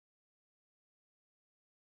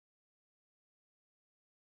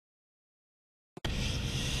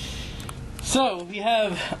So we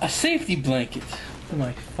have a safety blanket. I'm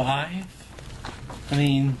like 5. I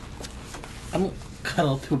mean, I'm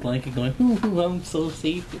cuddled to a blanket going, ooh, I'm so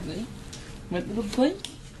safe with it. My little blanket.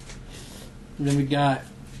 And then we got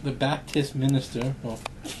the Baptist minister. Well,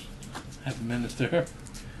 I have a minister.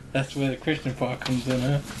 That's where the Christian part comes in,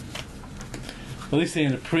 huh? At least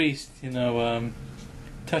saying the priest,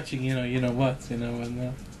 touching,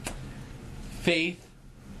 and faith.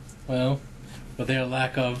 Well, but their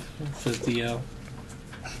lack of, says DL.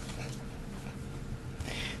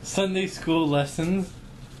 Sunday school lessons.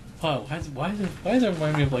 Wow, why does it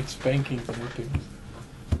remind me of like spankings and whippings?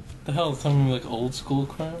 The hell is some like old school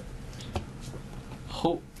crap?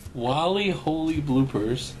 Wally Holy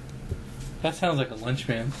bloopers. That sounds like a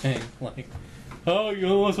lunchman thing. Like, oh, you're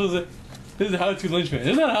almost supposed to. This is how to lunchman.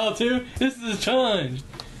 It's not how to. This is a challenge.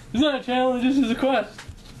 It's not a challenge. This is a quest.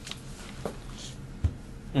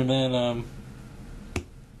 And then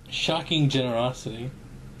shocking generosity.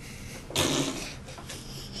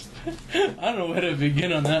 I don't know where to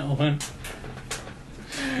begin on that one.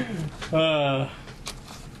 Well,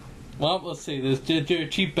 let's see. They're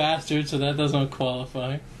cheap bastards, so that doesn't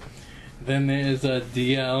qualify. Then there's a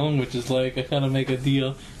DL, which is like I kind of make a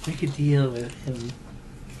deal with him.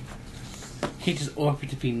 He just offered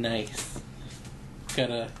to be nice.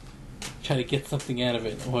 Gotta try to get something out of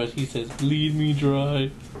it. Or he says, bleed me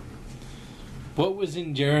dry. What was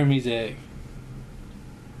in Jeremy's egg?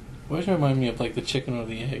 Why does it remind me of like the chicken or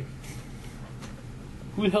the egg?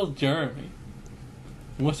 Who the hell's Jeremy?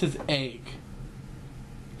 And what's his egg?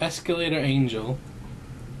 Escalator Angel.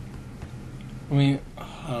 I mean,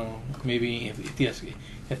 I don't know. Maybe if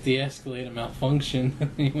the escalator malfunctioned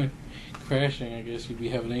and he went crashing, I guess you'd be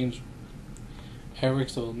having an angel.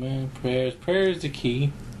 Eric's old man. Prayer is the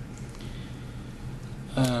key.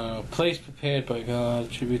 Place prepared by God.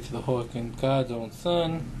 Tribute to the hawk and God's own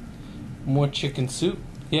son. More chicken soup.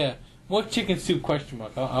 Yeah, more chicken soup, question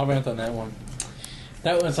mark. I'll rant on that one.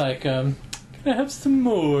 That one's like, can I have some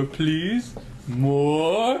more, please?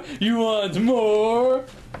 More? You want more?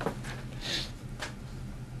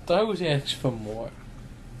 I always ask for more.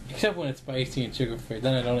 Except when it's spicy and sugar-free.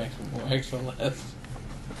 Then I don't ask for more. I ask for less.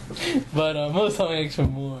 But most of the time I ask for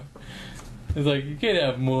more. It's like, you can't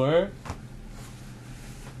have more.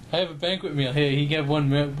 I have a banquet meal. Hey, he got one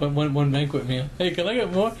banquet meal. Hey, can I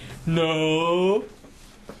get more? No.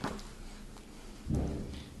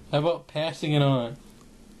 How about passing it on?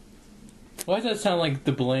 Why does that sound like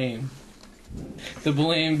the blame? The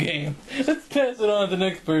blame game. Let's pass it on to the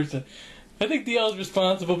next person. I think DL's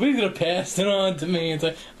responsible, but he's gonna pass it on to me and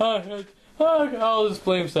say, I'll just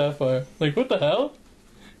blame Sapphire. Like, what the hell?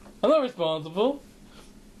 I'm not responsible.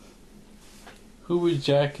 Who was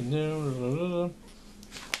Jack? Yeah,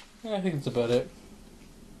 I think that's about it.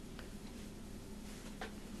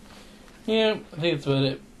 Yeah, I think that's about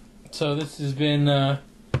it. So this has been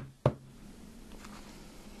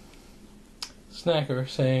Snacker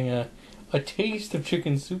saying a taste of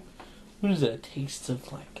chicken soup. What is that? A taste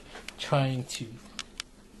of like trying to,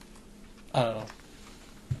 I don't know.